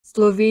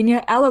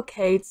Slovenia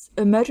allocates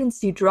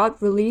emergency drought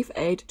relief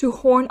aid to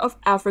Horn of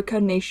Africa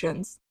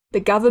nations. The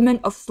government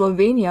of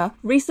Slovenia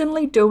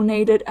recently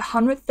donated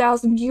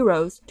 100,000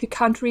 euros to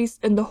countries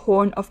in the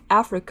Horn of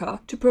Africa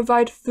to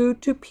provide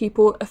food to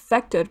people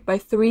affected by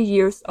 3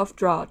 years of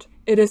drought.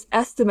 It is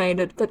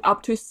estimated that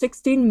up to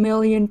 16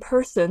 million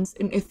persons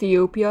in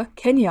Ethiopia,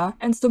 Kenya,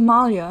 and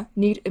Somalia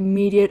need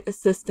immediate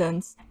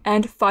assistance,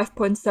 and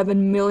 5.7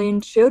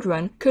 million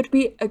children could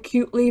be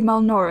acutely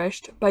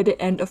malnourished by the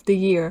end of the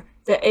year.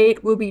 The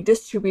aid will be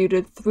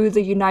distributed through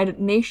the United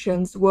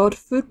Nations World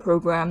Food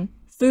Programme.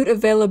 Food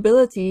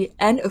availability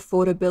and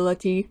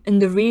affordability in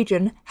the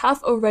region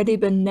have already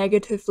been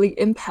negatively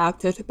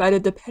impacted by the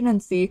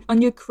dependency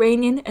on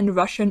Ukrainian and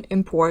Russian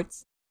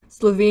imports.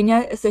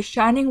 Slovenia is a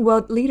Shining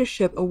World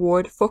Leadership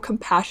Award for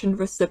Compassion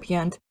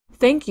recipient.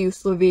 Thank you,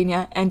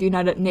 Slovenia and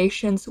United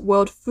Nations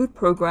World Food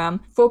Programme,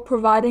 for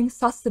providing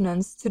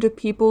sustenance to the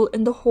people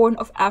in the Horn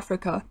of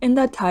Africa in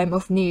that time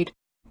of need.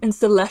 In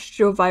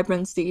celestial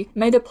vibrancy,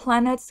 may the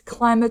planet's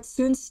climate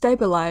soon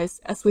stabilize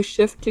as we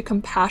shift to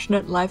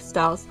compassionate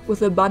lifestyles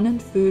with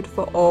abundant food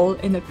for all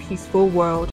in a peaceful world.